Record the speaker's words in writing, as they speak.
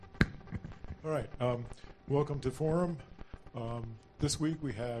All right. Welcome to Forum. This week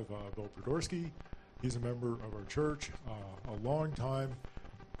we have Bill Priedhorsky. He's a member of our church, a long-time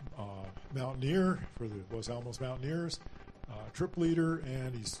mountaineer for the Los Alamos Mountaineers, trip leader,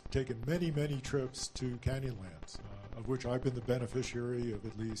 and he's taken many, many trips to Canyonlands, of which I've been the beneficiary of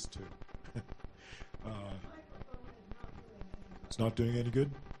at least two. It's not doing any good?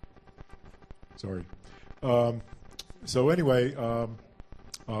 Sorry. So anyway,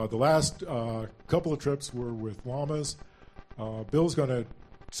 the last couple of trips were with llamas. Bill's going to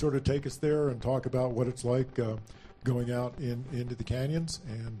sort of take us there and talk about what it's like going out into the canyons,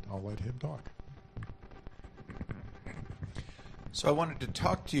 and I'll let him talk. So I wanted to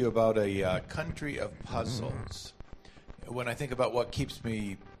talk to you about a country of puzzles. When I think about what keeps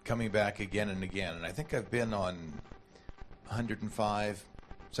me coming back again and again, and I think I've been on 105,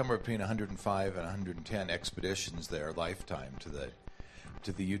 somewhere between 105 and 110 expeditions there, lifetime,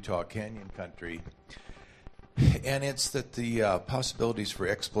 to the Utah Canyon country. And it's that the possibilities for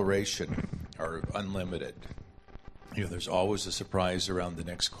exploration are unlimited. You know, there's always a surprise around the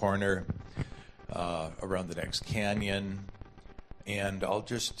next corner, around the next canyon. And I'll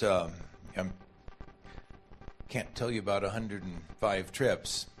just, can't tell you about 105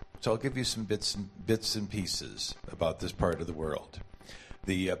 trips, so I'll give you some bits and pieces about this part of the world.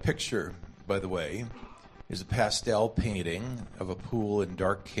 The picture, by the way, is a pastel painting of a pool in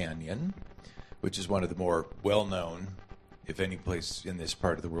Dark Canyon, which is one of the more well-known, if any place in this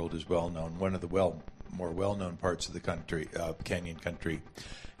part of the world is well-known, one of the more well-known parts of the country, canyon country.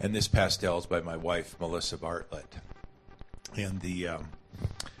 And this pastel is by my wife, Melissa Bartlett. And the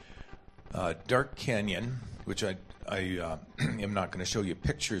Dark Canyon, which I am not going to show you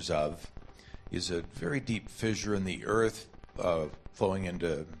pictures of, is a very deep fissure in the earth flowing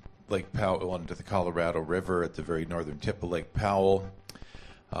into Lake Powell, into the Colorado River at the very northern tip of Lake Powell.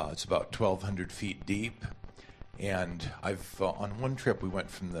 It's about 1,200 feet deep. And on one trip, we went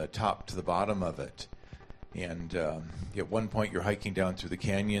from the top to the bottom of it. And at one point, you're hiking down through the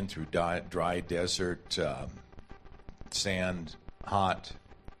canyon, through dry desert, sand, hot,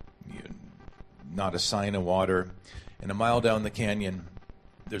 not a sign of water. And a mile down the canyon,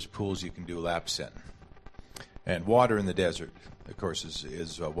 there's pools you can do laps in. And water in the desert, of course,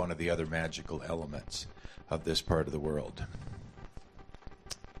 is one of the other magical elements of this part of the world.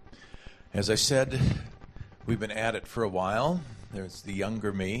 As I said, we've been at it for a while. There's the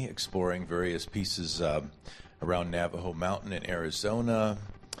younger me exploring various pieces around Navajo Mountain in Arizona,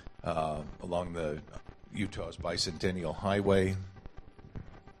 along the Utah's Bicentennial Highway.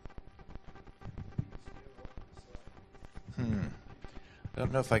 I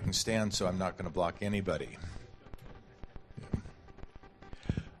don't know if I can stand, so I'm not going to block anybody.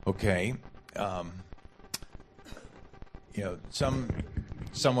 Okay. Some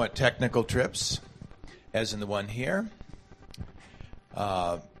somewhat technical trips, as in the one here.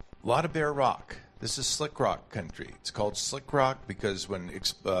 A lot of bare rock. This is slickrock country. It's called slickrock because when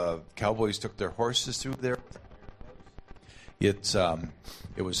cowboys took their horses through there, it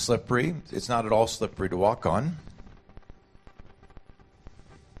was slippery. It's not at all slippery to walk on.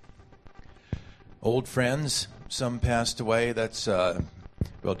 Old friends, some passed away. That's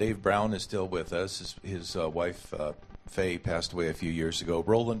Dave Brown is still with us. His wife Faye passed away a few years ago.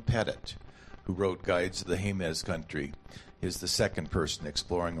 Roland Pettit, who wrote Guides to the Jemez Country, is the second person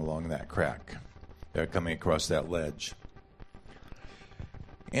exploring along that crack. They're coming across that ledge.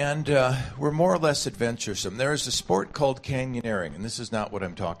 And we're more or less adventuresome. There is a sport called canyoneering, and this is not what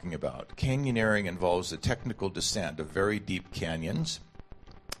I'm talking about. Canyoneering involves a technical descent of very deep canyons,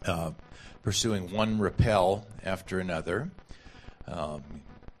 pursuing one rappel after another,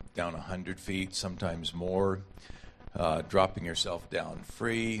 down 100 feet, sometimes more, dropping yourself down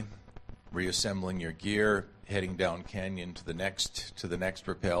free, reassembling your gear, heading down canyon to the next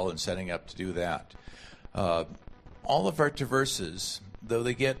rappel, and setting up to do that. All of our traverses, though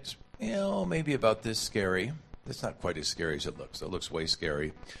they get maybe about this scary, it's not quite as scary as it looks. It looks way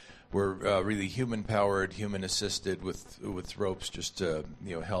scary. We're really human-powered, human-assisted with ropes just to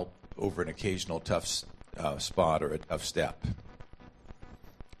help over an occasional tough spot or a tough step.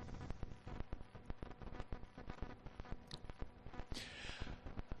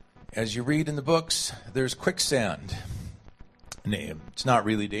 As you read in the books, there's quicksand. It's not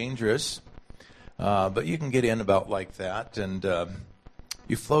really dangerous, but you can get in about like that, and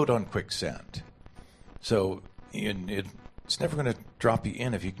you float on quicksand. So it's never going to drop you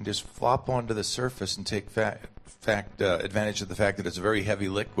in if you can just flop onto the surface and take advantage of the fact that it's a very heavy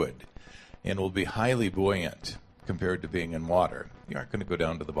liquid and will be highly buoyant compared to being in water. You aren't going to go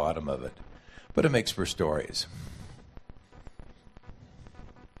down to the bottom of it, but it makes for stories.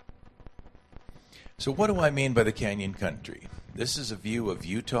 So what do I mean by the canyon country? This is a view of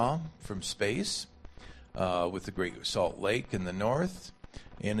Utah from space, with the Great Salt Lake in the north,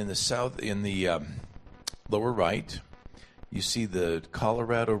 and in the south, in the lower right, you see the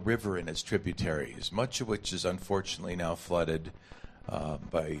Colorado River and its tributaries, much of which is unfortunately now flooded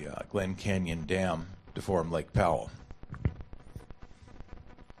by Glen Canyon Dam to form Lake Powell.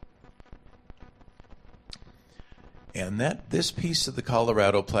 And this piece of the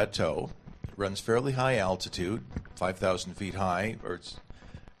Colorado Plateau runs fairly high altitude, 5,000 feet high, or it's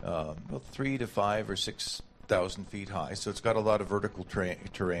about 3 to 5 or 6,000 feet high. So it's got a lot of vertical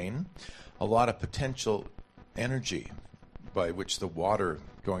terrain, a lot of potential energy by which the water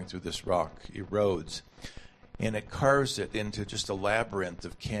going through this rock erodes. And it carves it into just a labyrinth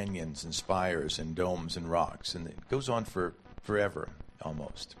of canyons and spires and domes and rocks. And it goes on for forever,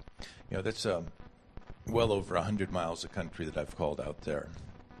 almost. You know, that's well over 100 miles of country that I've called out there.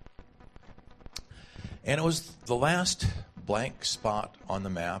 And it was the last blank spot on the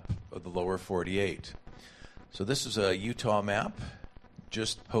map of the lower 48. So this is a Utah map,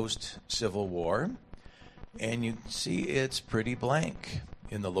 just post-Civil War. And you can see it's pretty blank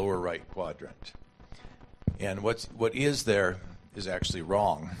in the lower right quadrant. And what is there is actually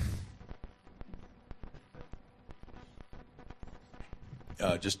wrong.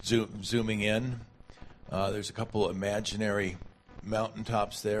 Just zooming in, there's a couple of imaginary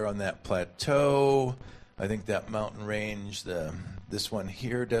mountaintops there on that plateau. I think that mountain range, this one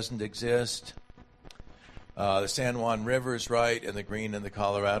here doesn't exist. The San Juan River is right, and the Green and the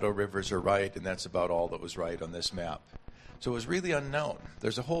Colorado Rivers are right, and that's about all that was right on this map. So it was really unknown.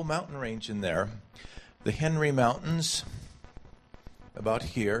 There's a whole mountain range in there. The Henry Mountains, about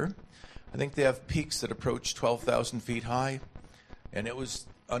here, I think they have peaks that approach 12,000 feet high, and it was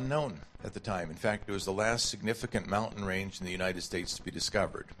unknown at the time. In fact, it was the last significant mountain range in the United States to be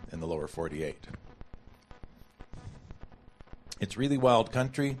discovered in the lower 48. It's really wild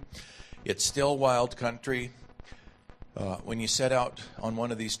country. It's still wild country. When you set out on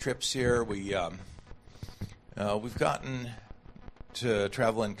one of these trips here, we've gotten to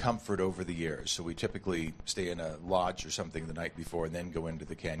travel in comfort over the years. So we typically stay in a lodge or something the night before and then go into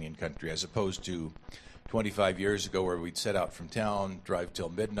the canyon country, as opposed to 25 years ago where we'd set out from town, drive till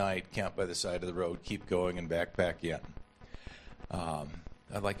midnight, camp by the side of the road, keep going, and back in. I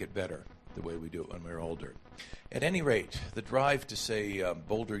like it better the way we do it when we're older. At any rate, the drive to, say,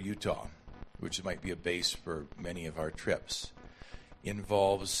 Boulder, Utah, which might be a base for many of our trips,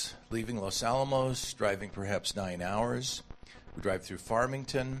 involves leaving Los Alamos, driving perhaps 9 hours. We drive through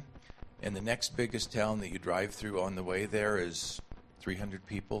Farmington, and the next biggest town that you drive through on the way there is 300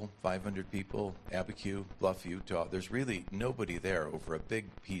 people, 500 people, Abiquiu, Bluff, Utah. There's really nobody there over a big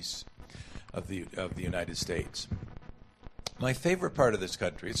piece of the United States. My favorite part of this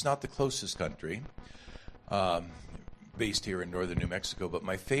country, it's not the closest country, based here in northern New Mexico, but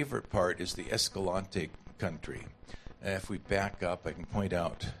my favorite part is the Escalante country. And if we back up, I can point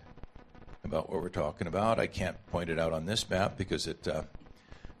out about what we're talking about. I can't point it out on this map because it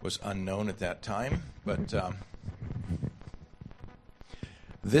was unknown at that time, but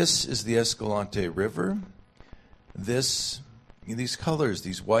this is the Escalante River. These colors,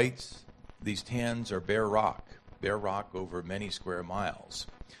 these whites, these tans are bare rock over many square miles.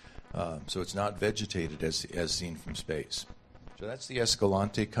 So it's not vegetated as seen from space. So that's the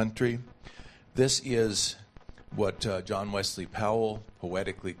Escalante country. This is what John Wesley Powell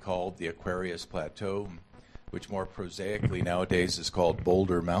poetically called the Aquarius Plateau, which more prosaically nowadays is called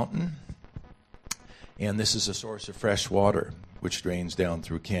Boulder Mountain. And this is a source of fresh water, which drains down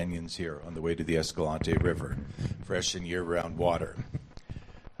through canyons here on the way to the Escalante River, fresh and year-round water.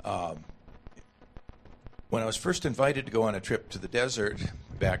 When I was first invited to go on a trip to the desert,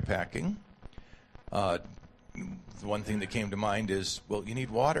 backpacking, the one thing that came to mind is, well, you need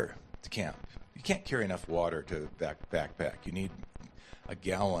water to camp. You can't carry enough water to backpack. You need a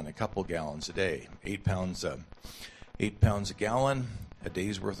gallon, a couple gallons a day. 8 pounds a gallon, a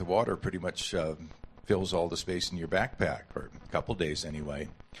day's worth of water pretty much fills all the space in your backpack, or a couple days anyway.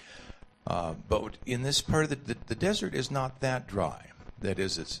 But in this part of the desert is not that dry. That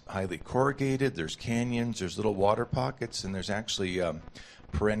is, it's highly corrugated, there's canyons, there's little water pockets, and there's actually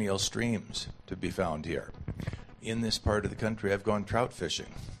perennial streams to be found here. In this part of the country, I've gone trout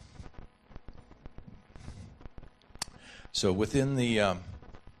fishing. So within the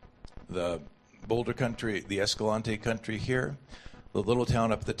Boulder country, the Escalante country here, the little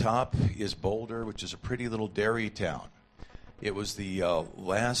town up the top is Boulder, which is a pretty little dairy town. It was the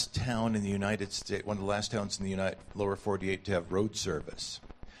last town in the United States, one of the last towns in the lower 48 to have road service.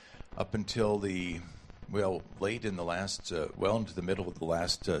 Up until late in the last, well into the middle of the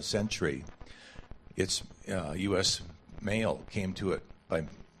last century, It's U.S. mail came to it by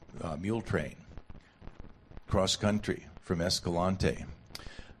mule train, cross country from Escalante.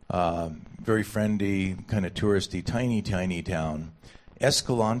 Very friendly, kind of touristy, tiny town.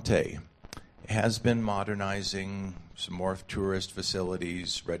 Escalante has been modernizing, some more tourist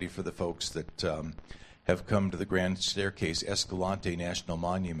facilities ready for the folks that have come to the Grand Staircase Escalante National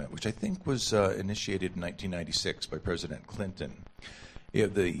Monument, which I think was initiated in 1996 by President Clinton.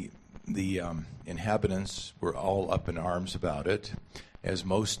 The inhabitants were all up in arms about it, as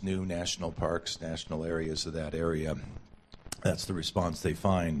most new national parks, national areas of that area, that's the response they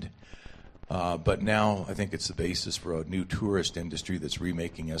find. But now I think it's the basis for a new tourist industry that's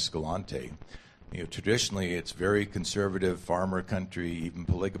remaking Escalante. Traditionally, it's very conservative farmer country, even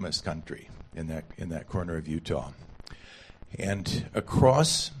polygamous country in that corner of Utah. And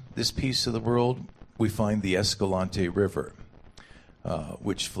across this piece of the world, we find the Escalante River,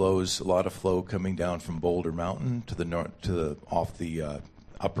 which flows, a lot of flow coming down from Boulder Mountain to the north, off the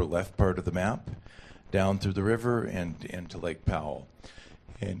upper left part of the map, down through the river and to Lake Powell.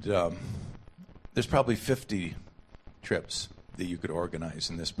 And there's probably 50 trips that you could organize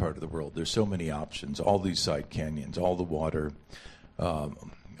in this part of the world. There's so many options, all these side canyons, all the water,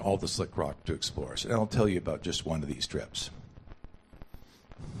 all the slick rock to explore. So I'll tell you about just one of these trips.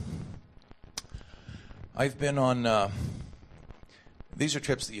 I've been on, these are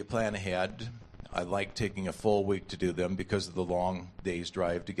trips that you plan ahead. I like taking a full week to do them because of the long day's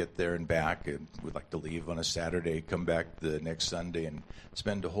drive to get there and back. And we'd like to leave on a Saturday, come back the next Sunday, and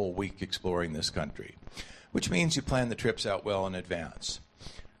spend a whole week exploring this country. Which means you plan the trips out well in advance.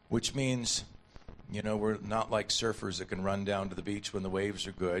 Which means, we're not like surfers that can run down to the beach when the waves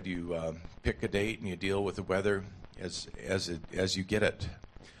are good. You pick a date and you deal with the weather as you get it.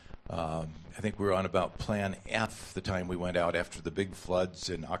 I think we were on about Plan F the time we went out after the big floods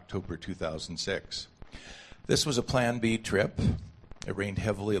in October 2006. This was a Plan B trip. It rained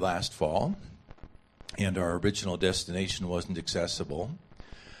heavily last fall, and our original destination wasn't accessible.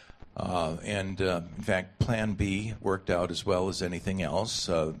 In fact, Plan B worked out as well as anything else.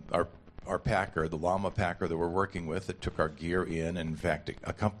 Our packer, the llama packer that we're working with, that took our gear in fact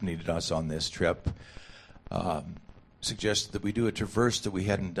accompanied us on this trip, suggested that we do a traverse that we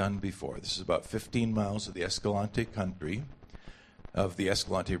hadn't done before. This is about 15 miles of the Escalante country, of the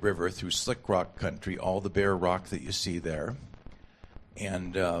Escalante River, through slick rock country, all the bare rock that you see there.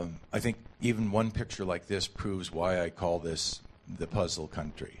 And I think even one picture like this proves why I call this the puzzle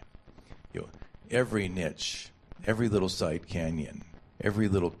country. Every niche, every little side canyon, every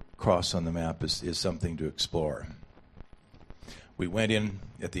little cross on the map is something to explore. We went in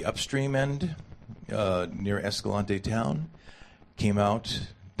at the upstream end, near Escalante town, came out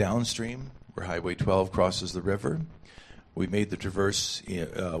downstream where Highway 12 crosses the river. We made the traverse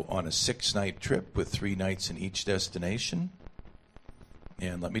on a 6-night trip with 3 nights in each destination.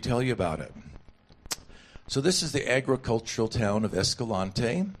 And let me tell you about it. So this is the agricultural town of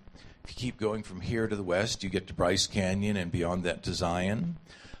Escalante. If you keep going from here to the west, you get to Bryce Canyon and beyond that to Zion.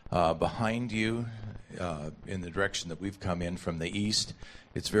 Behind you, in the direction that we've come in from the east,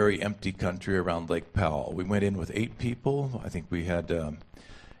 it's very empty country around Lake Powell. We went in with 8 people. I think we had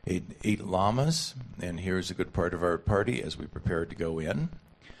 8 llamas, and here's a good part of our party as we prepared to go in.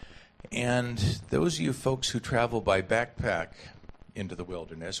 And those of you folks who travel by backpack into the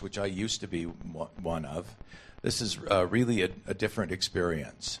wilderness, which I used to be one of, this is really a different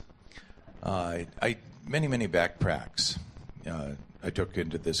experience. Many backpacks I took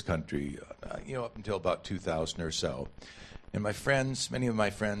into this country, up until about 2000 or so. And many of my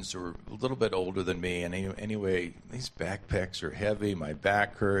friends were a little bit older than me, and anyway, these backpacks are heavy, my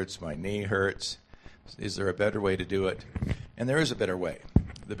back hurts, my knee hurts. Is there a better way to do it? And there is a better way.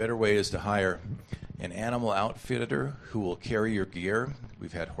 The better way is to hire an animal outfitter who will carry your gear.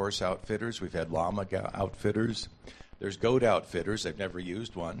 We've had horse outfitters, we've had llama outfitters. There's goat outfitters, I've never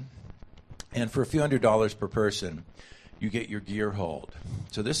used one. And for a few $100s per person, you get your gear hauled.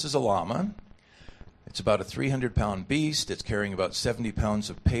 So this is a llama. It's about a 300-pound beast. It's carrying about 70 pounds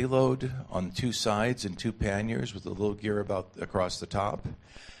of payload on 2 sides and 2 panniers with a little gear across the top.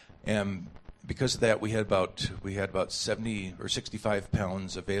 And because of that, we had about 70 or 65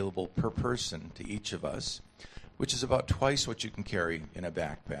 pounds available per person to each of us, which is about twice what you can carry in a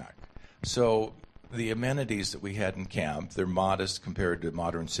backpack. So the amenities that we had in camp, they're modest compared to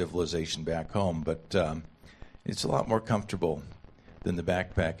modern civilization back home, but it's a lot more comfortable than the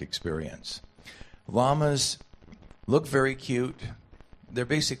backpack experience. Llamas look very cute. They're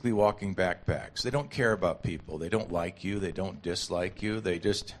basically walking backpacks. They don't care about people. They don't like you. They don't dislike you. They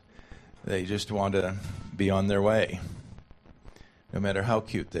just want to be on their way, no matter how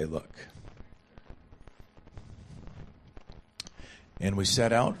cute they look. And we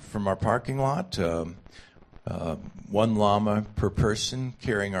set out from our parking lot, one llama per person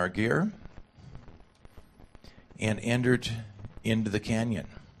carrying our gear, and entered into the canyon.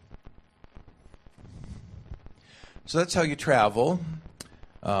 So that's how you travel.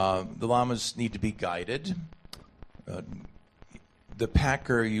 The llamas need to be guided. The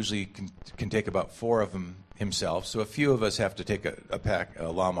packer usually can take about 4 of them himself, so a few of us have to take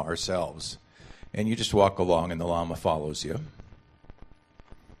a llama ourselves. And you just walk along and the llama follows you.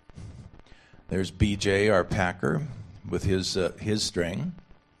 There's BJ, our packer, with his string,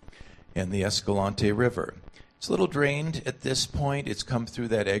 and the Escalante River. It's a little drained at this point. It's come through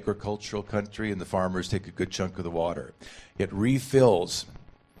that agricultural country, and the farmers take a good chunk of the water. It refills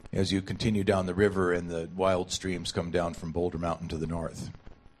as you continue down the river, and the wild streams come down from Boulder Mountain to the north.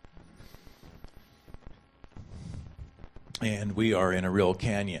 And we are in a real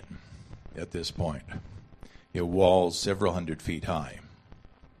canyon at this point. Walls several hundred feet high.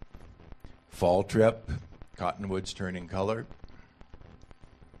 Fall trip, cottonwoods turning color.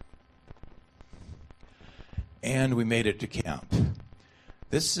 And we made it to camp.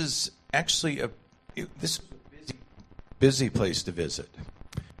 This is actually a busy place to visit.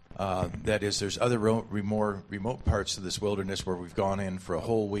 That is, there's other more remote parts of this wilderness where we've gone in for a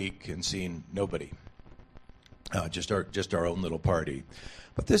whole week and seen nobody. Just our own little party.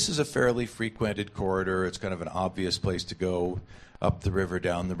 But this is a fairly frequented corridor. It's kind of an obvious place to go up the river,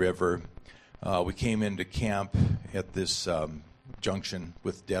 down the river. We came into camp at this junction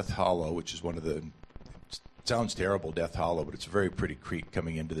with Death Hollow, which is one of the, sounds terrible, Death Hollow, but it's a very pretty creek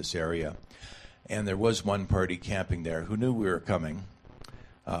coming into this area. And there was one party camping there who knew we were coming.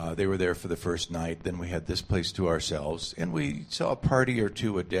 They were there for the first night. Then we had this place to ourselves, and we saw a party or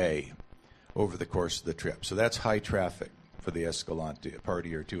two a day over the course of the trip. So that's high traffic for the Escalante, a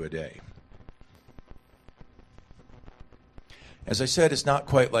party or two a day. As I said, it's not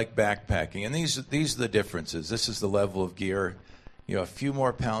quite like backpacking, and these are the differences. This is the level of gear. A few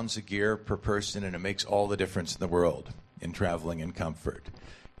more pounds of gear per person, and it makes all the difference in the world in traveling in comfort.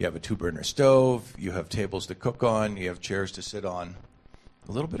 You have a 2-burner stove, you have tables to cook on, you have chairs to sit on.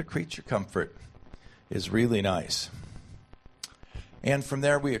 A little bit of creature comfort is really nice. And from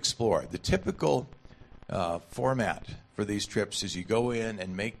there we explore. The typical format for these trips is you go in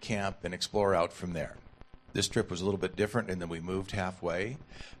and make camp and explore out from there. This trip was a little bit different in that we moved halfway,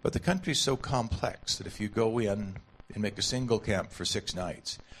 but the country's so complex that if you go in and make a single camp for 6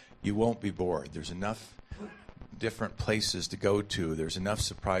 nights, you won't be bored. There's enough different places to go to. There's enough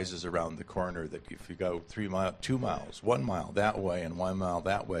surprises around the corner that if you go 2 miles, 1 mile that way and 1 mile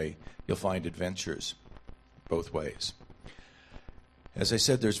that way, you'll find adventures both ways. As I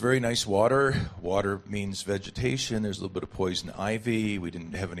said, there's very nice water. Water means vegetation. There's a little bit of poison ivy. We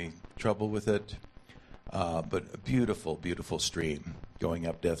didn't have any trouble with it. But a beautiful, beautiful stream going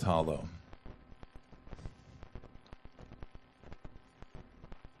up Death Hollow.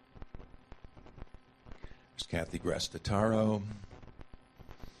 There's Kathy Grastataro,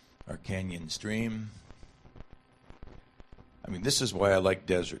 our canyon stream. I mean, this is why I like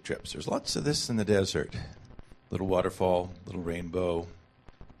desert trips. There's lots of this in the desert. Little waterfall, little rainbow,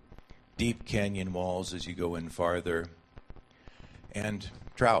 deep canyon walls as you go in farther, and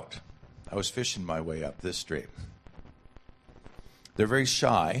trout. I was fishing my way up this stream. They're very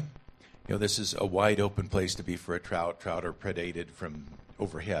shy. This is a wide open place to be for a trout. Trout are predated from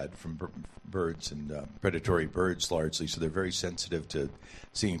overhead from birds and predatory birds largely, so they're very sensitive to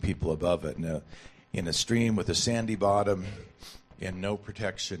seeing people above it. In a stream with a sandy bottom and no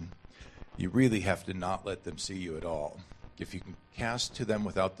protection, you really have to not let them see you at all. If you can cast to them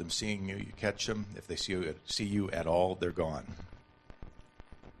without them seeing you, you catch them. If they see you at all, they're gone.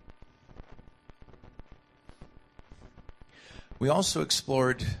 We also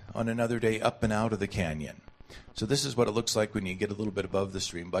explored on another day up and out of the canyon. So this is what it looks like when you get a little bit above the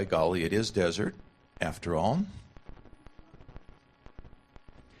stream. By golly, it is desert, after all.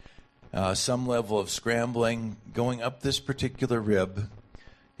 Some level of scrambling. Going up this particular rib,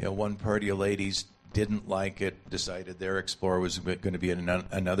 one party of ladies didn't like it, decided their explorer was going to be in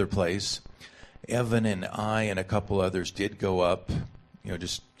another place. Evan and I and a couple others did go up,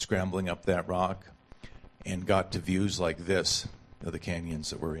 just scrambling up that rock, and got to views like this of the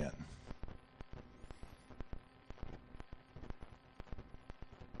canyons that we're in.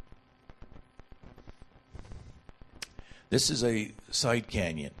 This is a side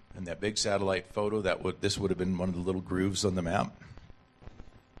canyon. In that big satellite photo, this would have been one of the little grooves on the map.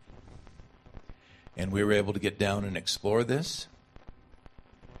 And we were able to get down and explore this.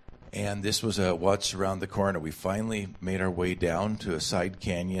 And this was a watch around the corner. We finally made our way down to a side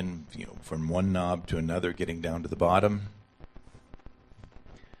canyon, from one knob to another, getting down to the bottom.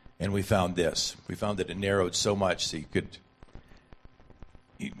 And we found this. We found that it narrowed so much so you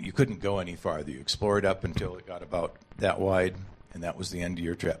couldn't go any farther. You explored up until it got about that wide, and that was the end of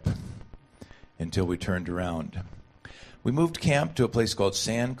your trip until we turned around. We moved camp to a place called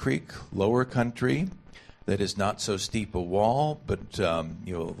Sand Creek, lower country, that is not so steep a wall, but a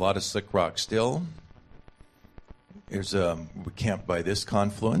lot of slick rock still. We camped by this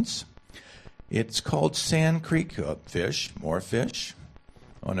confluence. It's called Sand Creek. More fish.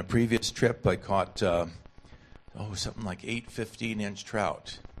 On a previous trip, I caught something like 8 15-inch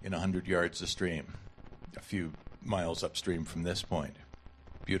trout in 100 yards of stream, a few miles upstream from this point.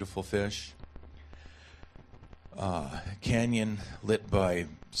 Beautiful fish. Canyon lit by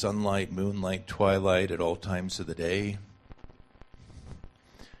sunlight, moonlight, twilight at all times of the day.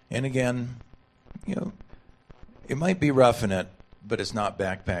 And again, it might be rough in it, but it's not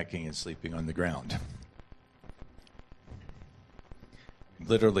backpacking and sleeping on the ground.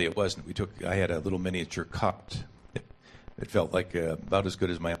 Literally, it wasn't. I had a little miniature cot. It felt like about as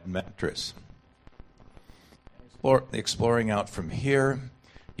good as my mattress. Exploring out from here,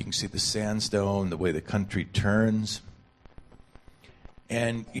 you can see the sandstone, the way the country turns.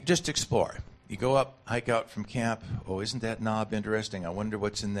 And you just explore. You go up, hike out from camp. Oh, isn't that knob interesting? I wonder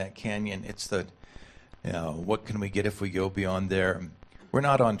what's in that canyon. It's what can we get if we go beyond there? We're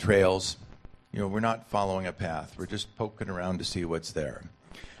not on trails. We're not following a path. We're just poking around to see what's there.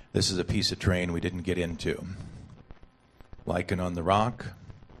 This is a piece of terrain we didn't get into. Lichen on the rock.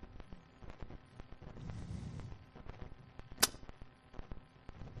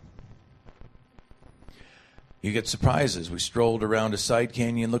 You get surprises. We strolled around a side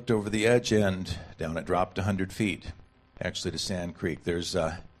canyon, looked over the edge, and down it dropped 100 feet, actually to Sand Creek. There's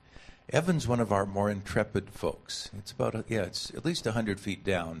Evan's one of our more intrepid folks. It's it's at least 100 feet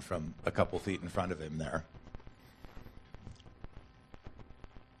down from a couple feet in front of him there.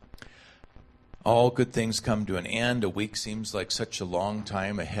 All good things come to an end. A week seems like such a long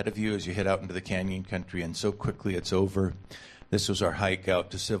time ahead of you as you head out into the canyon country, and so quickly it's over. This was our hike out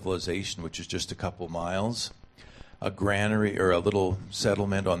to civilization, which is just a couple miles. A granary or a little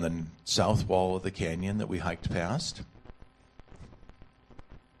settlement on the south wall of the canyon that we hiked past.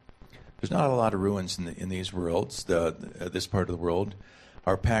 There's not a lot of ruins in these worlds, this part of the world.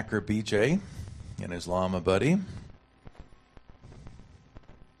 Our packer BJ and his llama buddy.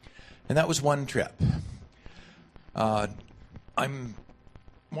 And that was one trip. I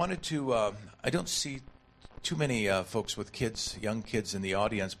don't see too many folks with kids, young kids in the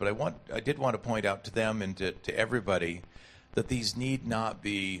audience, but I did want to point out to them and to everybody that these need not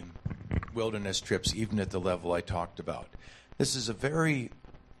be wilderness trips, even at the level I talked about. This is a very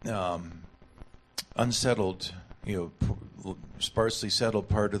unsettled, sparsely settled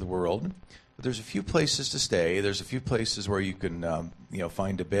part of the world. But there's a few places to stay. There's a few places where you can,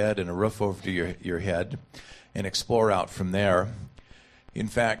 find a bed and a roof over to your head and explore out from there. In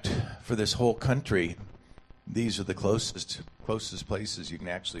fact, for this whole country, these are the closest places you can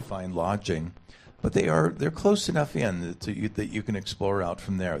actually find lodging, but they're close enough in that you can explore out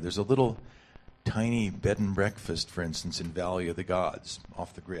from there. There's a little tiny bed and breakfast, for instance, in Valley of the Gods,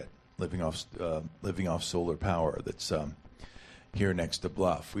 off the grid, living off solar power. That's here next to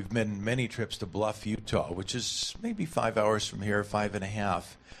Bluff. We've been many trips to Bluff, Utah, which is maybe 5 hours from here, 5.5,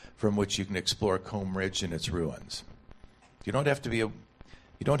 from which you can explore Comb Ridge and its ruins. You don't have to be an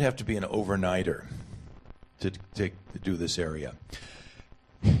overnighter to do this area.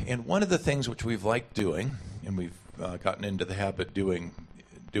 And one of the things which we've liked doing, and we've gotten into the habit doing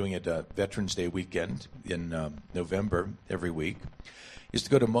it Veterans Day weekend in November every week, is to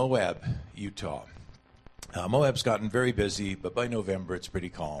go to Moab, Utah. Moab's gotten very busy, but by November it's pretty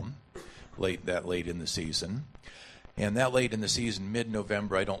calm, late in the season. And that late in the season,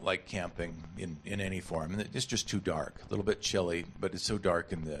 mid-November, I don't like camping in any form. It's just too dark, a little bit chilly, but it's so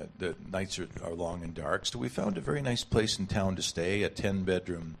dark and the nights are long and dark. So we found a very nice place in town to stay, a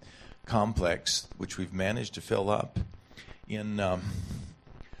 10-bedroom complex, which we've managed to fill up in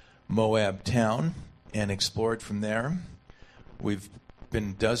Moab town and explored from there. We've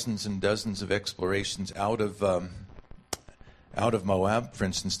been dozens and dozens of explorations out of Moab, for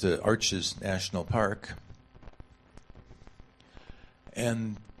instance, to Arches National Park.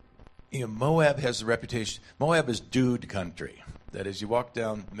 And Moab has a reputation. Moab is dude country. That is, you walk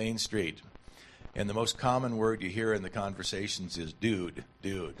down Main Street, and the most common word you hear in the conversations is dude.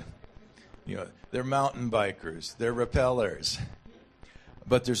 They're mountain bikers, they're rappellers.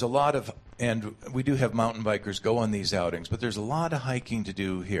 But there's a lot of, and we do have mountain bikers go on these outings, but there's a lot of hiking to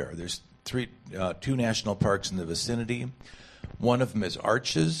do here. There's two national parks in the vicinity. One of them is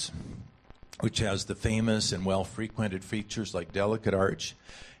Arches, which has the famous and well-frequented features like Delicate Arch.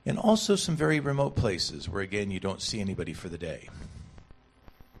 And also some very remote places where, again, you don't see anybody for the day.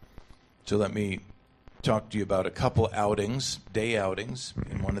 So let me talk to you about a couple outings, day outings,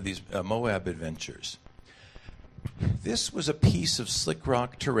 in one of these Moab adventures. This was a piece of slick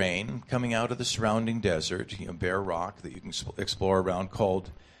rock terrain coming out of the surrounding desert, bare rock that you can explore around, called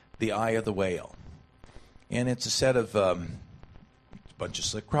the Eye of the Whale. And it's a set of a bunch of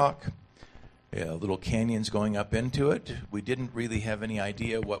slick rock, little canyons going up into it. We didn't really have any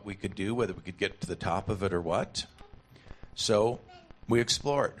idea what we could do, whether we could get to the top of it or what. So we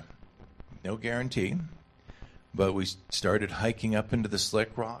explored. No guarantee. But we started hiking up into the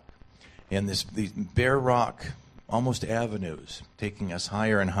slick rock. And these bare rock, almost avenues, taking us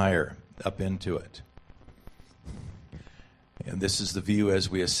higher and higher up into it. And this is the view as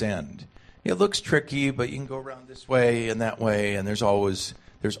we ascend. It looks tricky, but you can go around this way, and there's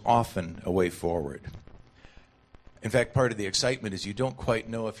often a way forward. In fact, part of the excitement is you don't quite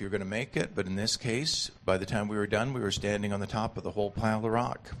know if you're going to make it, but in this case, by the time we were done, we were standing on the top of the whole pile of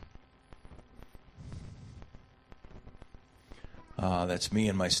rock. That's me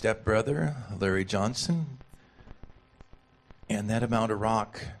and my stepbrother, Larry Johnson. And that amount of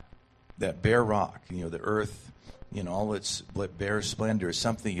rock, that bare rock, the earth, all its bare splendor is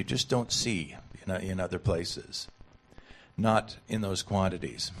something you just don't see in other places. Not in those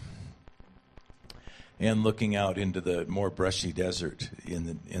quantities. And looking out into the more brushy desert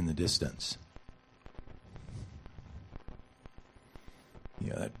in the distance.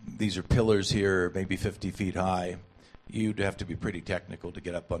 These are pillars here, maybe 50 feet high. You'd have to be pretty technical to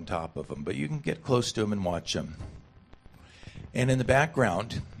get up on top of them, but you can get close to them and watch them. And in the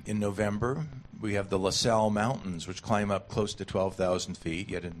background, in November, we have the La Salle Mountains, which climb up close to 12,000 feet,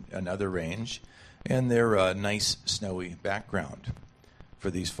 yet another range. And they're a nice snowy background for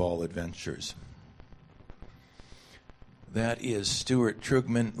these fall adventures. That is Stuart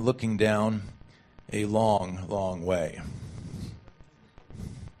Trugman looking down a long, long way.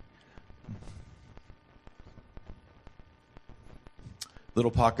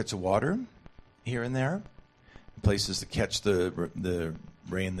 Little pockets of water here and there, places to catch the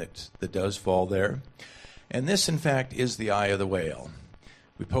rain that does fall there. And this, in fact, is the Eye of the Whale.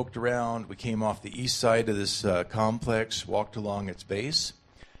 We poked around. We came off the east side of this complex, walked along its base.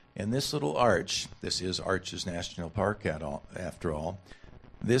 And this little arch, this is Arches National Park after all,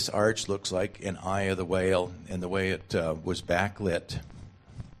 this arch looks like an Eye of the Whale, and the way it was backlit,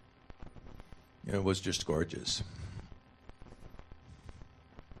 it was just gorgeous.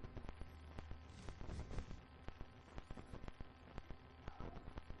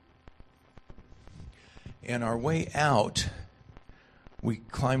 And our way out, we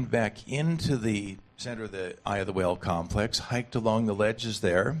climbed back into the center of the Eye of the Whale complex, hiked along the ledges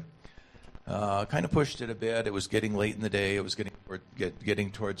there, kind of pushed it a bit. It was getting late in the day. It was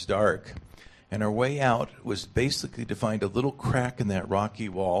getting towards dark. And our way out was basically to find a little crack in that rocky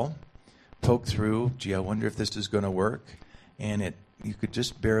wall, poke through. Gee, I wonder if this is going to work. And you could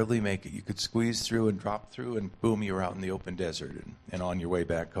just barely make it. You could squeeze through and drop through, and boom, you were out in the open desert and on your way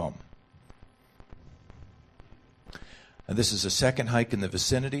back home. This is a second hike in the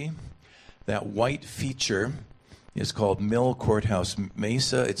vicinity. That white feature is called Mill Courthouse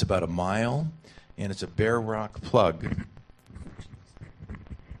Mesa. It's about a mile, and it's a bare rock plug.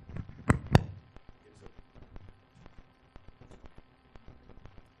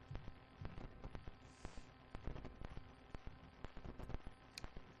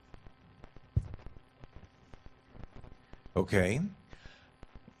 Okay.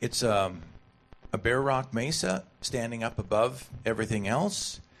 It's a bare rock mesa standing up above everything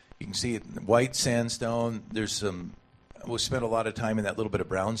else. You can see it, white sandstone. We spent a lot of time in that little bit of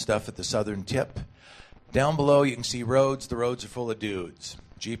brown stuff at the southern tip. Down below, you can see roads. The roads are full of dudes,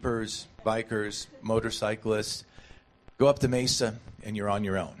 jeepers, bikers, motorcyclists. Go up the mesa, and you're on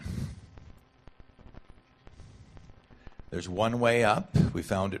your own. There's one way up. We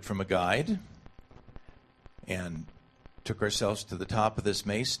found it from a guide and took ourselves to the top of this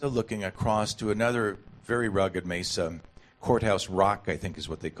mesa, looking across to another very rugged mesa. Courthouse Rock, I think is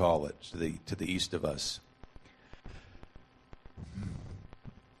what they call it, to the east of us.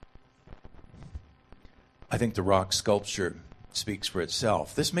 I think the rock sculpture speaks for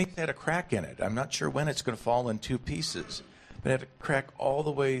itself. This mesa had a crack in it. I'm not sure when it's going to fall in two pieces, but it had a crack all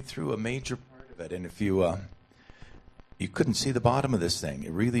the way through a major part of it. And if you couldn't see the bottom of this thing,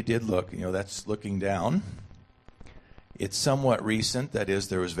 it really did look. That's looking down. It's somewhat recent. That is,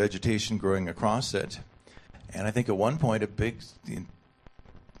 there was vegetation growing across it. And I think at one point,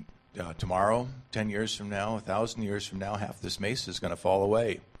 tomorrow, 10 years from now, 1,000 years from now, half this mesa is going to fall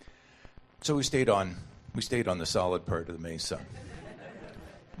away. So we stayed on the solid part of the mesa.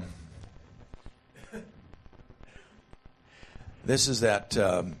 This is that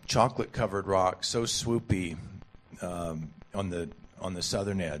chocolate-covered rock, so swoopy on the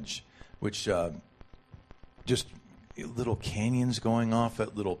southern edge, which just little canyons going off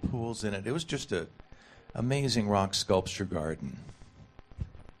at little pools in it. It was just an amazing rock sculpture garden.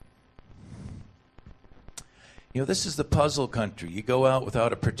 This is the puzzle country. You go out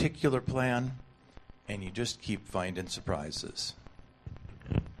without a particular plan, and you just keep finding surprises.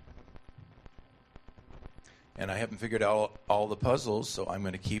 And I haven't figured out all the puzzles, so I'm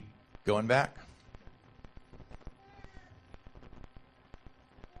going to keep going back.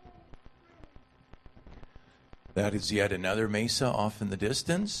 That is yet another mesa off in the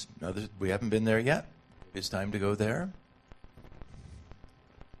distance. We haven't been there yet. It's time to go there.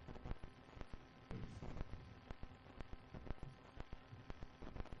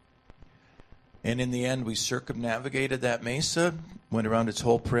 And in the end, we circumnavigated that mesa, went around its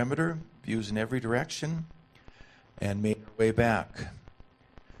whole perimeter, views in every direction, and made our way back.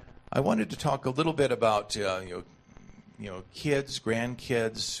 I wanted to talk a little bit about kids,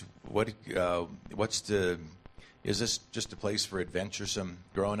 grandkids. Is this just a place for adventuresome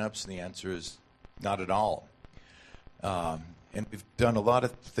grown-ups? And the answer is not at all. And we've done a lot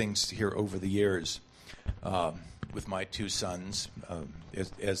of things here over the years with my two sons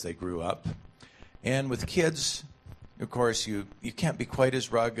as they grew up. And with kids, of course, you can't be quite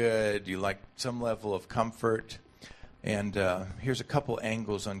as rugged. You like some level of comfort. And here's a couple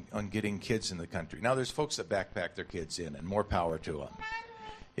angles on getting kids in the country. Now, there's folks that backpack their kids in, and more power to them.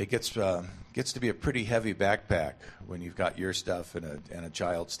 It gets to be a pretty heavy backpack when you've got your stuff and a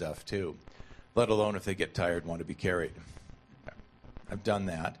child's stuff, too, let alone if they get tired and want to be carried. I've done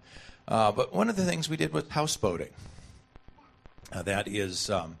that. But one of the things we did was houseboating. That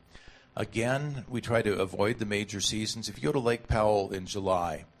is... Again, we try to avoid the major seasons. If you go to Lake Powell in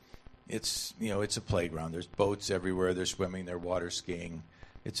July, it's a playground. There's boats everywhere. They're swimming. They're water skiing.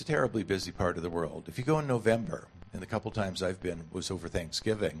 It's a terribly busy part of the world. If you go in November, and the couple times I've been was over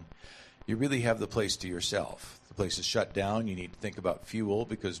Thanksgiving, you really have the place to yourself. The place is shut down. You need to think about fuel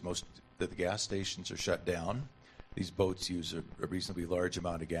because most of the gas stations are shut down. These boats use a reasonably large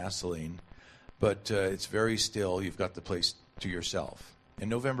amount of gasoline. But it's very still. You've got the place to yourself. And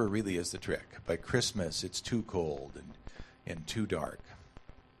November really is the trick. By Christmas, it's too cold and too dark.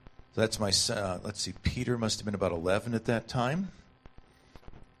 So that's my son. Let's see, Peter must have been about 11 at that time.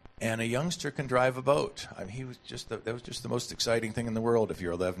 And a youngster can drive a boat. I mean, that was just the most exciting thing in the world if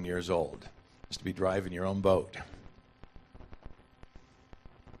you're 11 years old, is to be driving your own boat.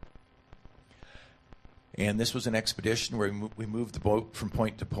 And this was an expedition where we moved the boat from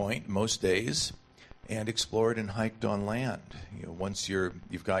point to point most days, and explored and hiked on land. Once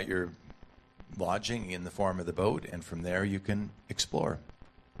you've got your lodging in the form of the boat, and from there you can explore.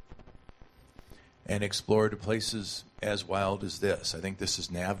 And explore to places as wild as this. I think this is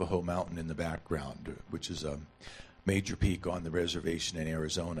Navajo Mountain in the background, which is a major peak on the reservation in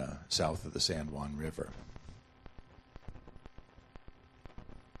Arizona, south of the San Juan River.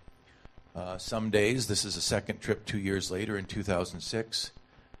 Some days, this is a second trip 2 years later in 2006,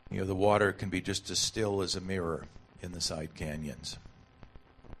 the water can be just as still as a mirror in the side canyons.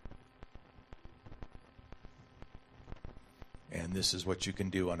 And this is what you can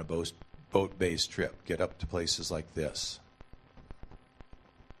do on a boat-based trip. Get up to places like this.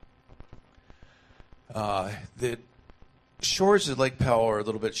 The shores of Lake Powell are a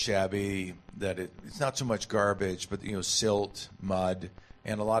little bit shabby. That it's not so much garbage, but silt, mud,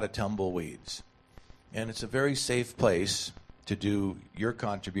 and a lot of tumbleweeds. And it's a very safe place to do your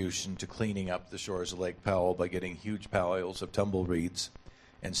contribution to cleaning up the shores of Lake Powell by getting huge piles of tumbleweeds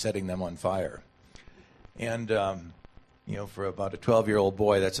and setting them on fire. And, for about a 12-year-old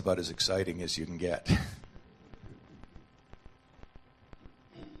boy, that's about as exciting as you can get.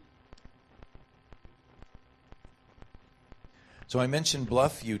 So I mentioned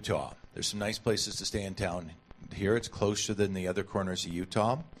Bluff, Utah. There's some nice places to stay in town here. It's closer than the other corners of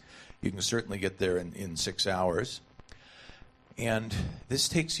Utah. You can certainly get there in 6 hours. And this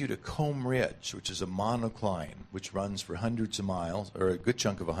takes you to Comb Ridge, which is a monocline, which runs for hundreds of miles, or a good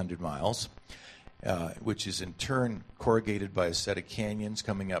chunk of 100 miles, which is in turn corrugated by a set of canyons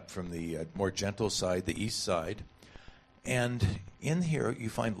coming up from the more gentle side, the east side. And in here, you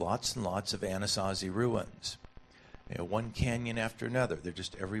find lots and lots of Anasazi ruins. One canyon after another. They're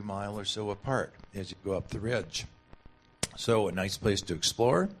just every mile or so apart as you go up the ridge. So a nice place to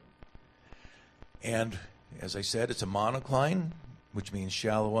explore. And as I said, it's a monocline, which means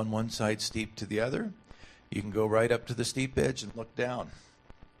shallow on one side, steep to the other. You can go right up to the steep edge and look down.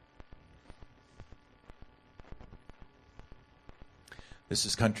 This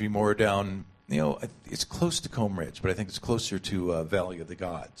is country more down it's close to Combe Ridge, but I think it's closer to Valley of the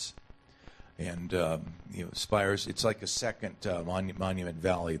Gods. And, Spires, it's like a second Monument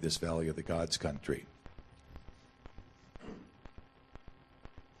Valley, this Valley of the Gods country.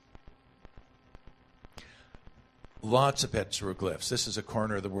 Lots of petroglyphs. This is a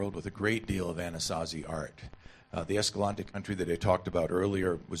corner of the world with a great deal of Anasazi art. The Escalante country that I talked about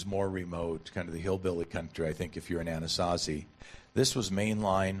earlier was more remote, kind of the hillbilly country, I think, if you're in Anasazi. This was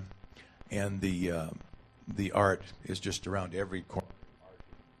mainline, and the art is just around every corner,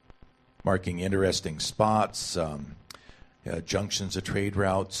 marking interesting spots, junctions of trade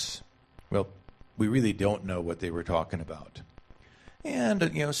routes. Well, we really don't know what they were talking about.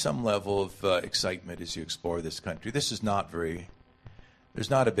 And, some level of excitement as you explore this country. This is not as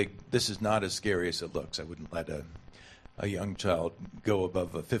scary as it looks. I wouldn't let a young child go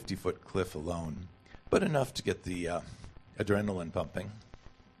above a 50-foot cliff alone, but enough to get the adrenaline pumping.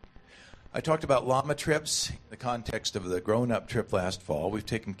 I talked about llama trips in the context of the grown-up trip last fall. We've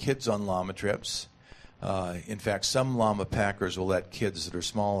taken kids on llama trips. In fact, some llama packers will let kids that are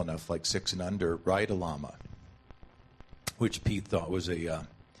small enough, like 6 and under, ride a llama, which Pete thought was a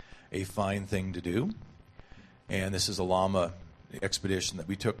fine thing to do. And this is a llama expedition that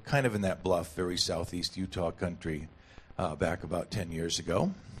we took kind of in that bluff, very southeast Utah country back about 10 years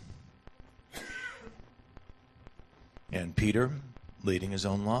ago. And Peter leading his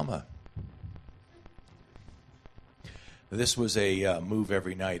own llama. This was a move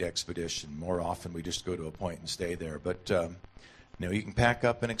every night expedition. More often we just go to a point and stay there. But you can pack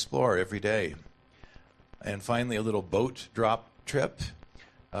up and explore every day. And finally, a little boat drop trip.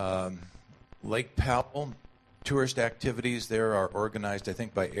 Lake Powell, tourist activities there are organized, I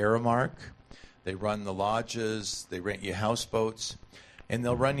think, by Aramark. They run the lodges, they rent you houseboats, and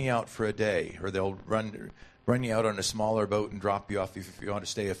they'll run you out for a day, or they'll run you out on a smaller boat and drop you off if you want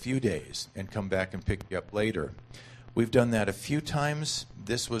to stay a few days and come back and pick you up later. We've done that a few times.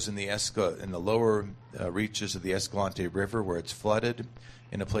 This was in the lower reaches of the Escalante River where it's flooded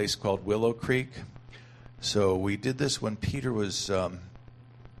in a place called Willow Creek. So we did this when Peter was,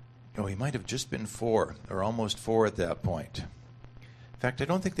 he might have just been 4 or almost 4 at that point. In fact, I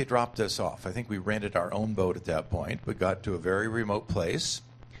don't think they dropped us off. I think we rented our own boat at that point, but got to a very remote place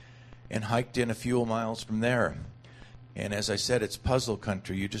and hiked in a few miles from there. And as I said, it's puzzle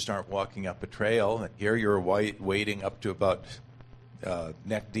country. You just aren't walking up a trail. Here you're wading up to about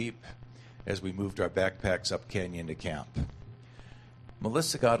neck deep as we moved our backpacks up canyon to camp.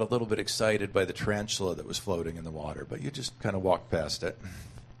 Melissa got a little bit excited by the tarantula that was floating in the water, but you just kind of walked past it.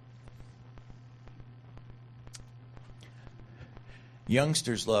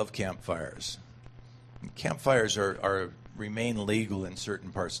 Youngsters love campfires. Campfires remain legal in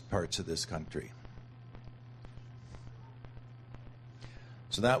certain parts of this country.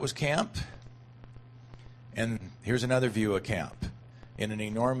 So that was camp. And here's another view of camp in an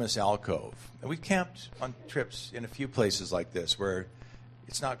enormous alcove. And we've camped on trips in a few places like this where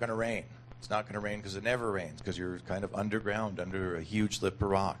it's not going to rain. It's not going to rain because it never rains, because you're kind of underground under a huge lip of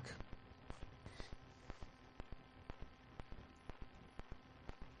rock.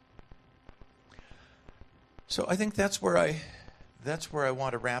 So I think that's where I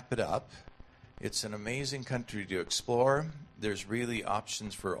want to wrap it up. It's an amazing country to explore. There's really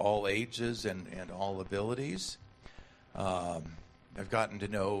options for all ages and all abilities. I've gotten to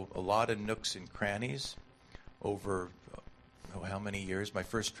know a lot of nooks and crannies over how many years. My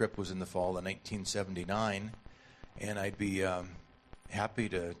first trip was in the fall of 1979, and I'd be happy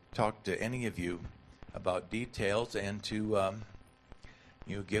to talk to any of you about details and to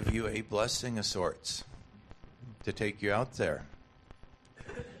give you a blessing of sorts to take you out there.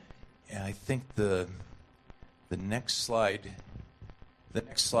 And I think the next slide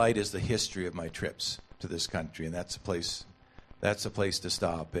is the history of my trips to this country, and that's a place to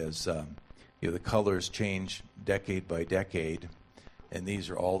stop as the colors change decade by decade, and these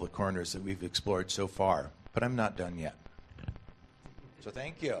are all the corners that we've explored so far. But I'm not done yet. So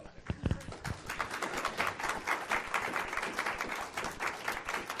thank you.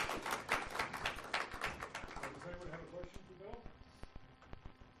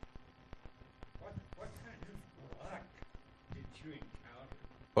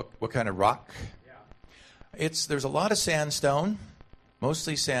 What kind of rock? Yeah. There's a lot of sandstone,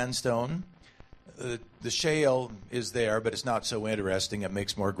 mostly sandstone. The shale is there, but it's not so interesting. It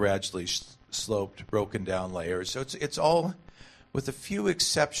makes more gradually sloped, broken down layers. So it's all, with a few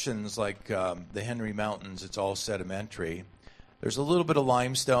exceptions like the Henry Mountains, it's all sedimentary. There's a little bit of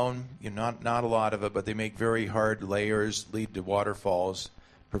limestone, not a lot of it, but they make very hard layers, lead to waterfalls,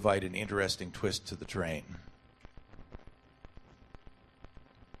 provide an interesting twist to the terrain.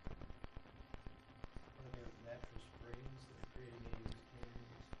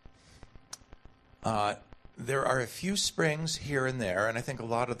 There are a few springs here and there, and I think a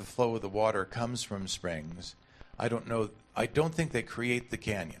lot of the flow of the water comes from springs. I don't think they create the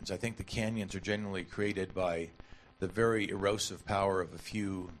canyons. I think the canyons are generally created by the very erosive power of a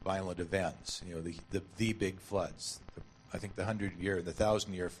few violent events. You know, the big floods. I think the 100-year, the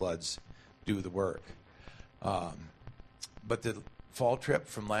 1,000-year floods do the work. But the fall trip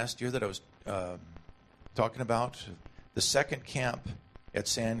from last year that I was talking about, the second camp at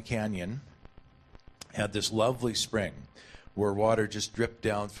Sand Canyon had this lovely spring where water just dripped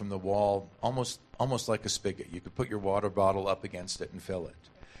down from the wall almost like a spigot. You could put your water bottle up against it and fill it.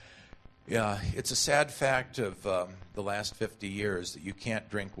 Yeah, it's a sad fact of the last 50 years that you can't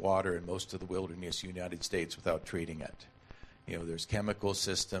drink water in most of the wilderness United States without treating it. You know, there's chemical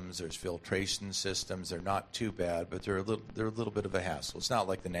systems, there's filtration systems. They're not too bad, but they're a little bit of a hassle. It's not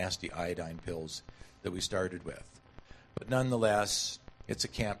like the nasty iodine pills that we started with. But nonetheless, it's a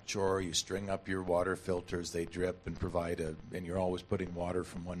camp chore. You string up your water filters, they drip and and you're always putting water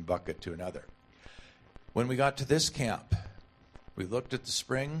from one bucket to another. When we got to this camp, we looked at the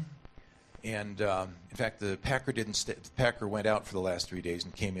spring, and in fact, the packer went out for the last 3 days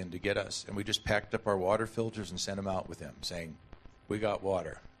and came in to get us, and we just packed up our water filters and sent them out with him, saying, "We got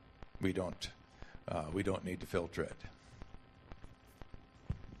water. We don't need to filter it."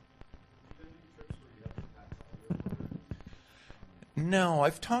 No,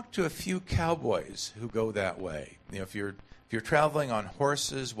 I've talked to a few cowboys who go that way. You know, if you're traveling on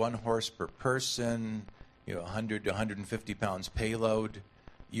horses, 1 horse per person, 100 to 150 pounds payload,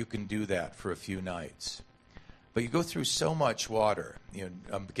 you can do that for a few nights. But you go through so much water.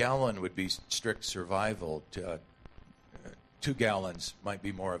 A gallon would be strict survival. 2 gallons might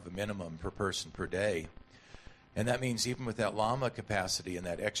be more of a minimum per person per day. And that means even with that llama capacity and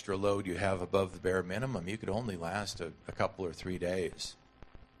that extra load you have above the bare minimum, you could only last a couple or 3 days.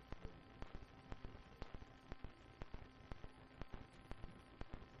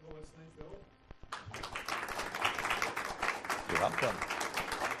 Well, let's thank Bill. You're welcome.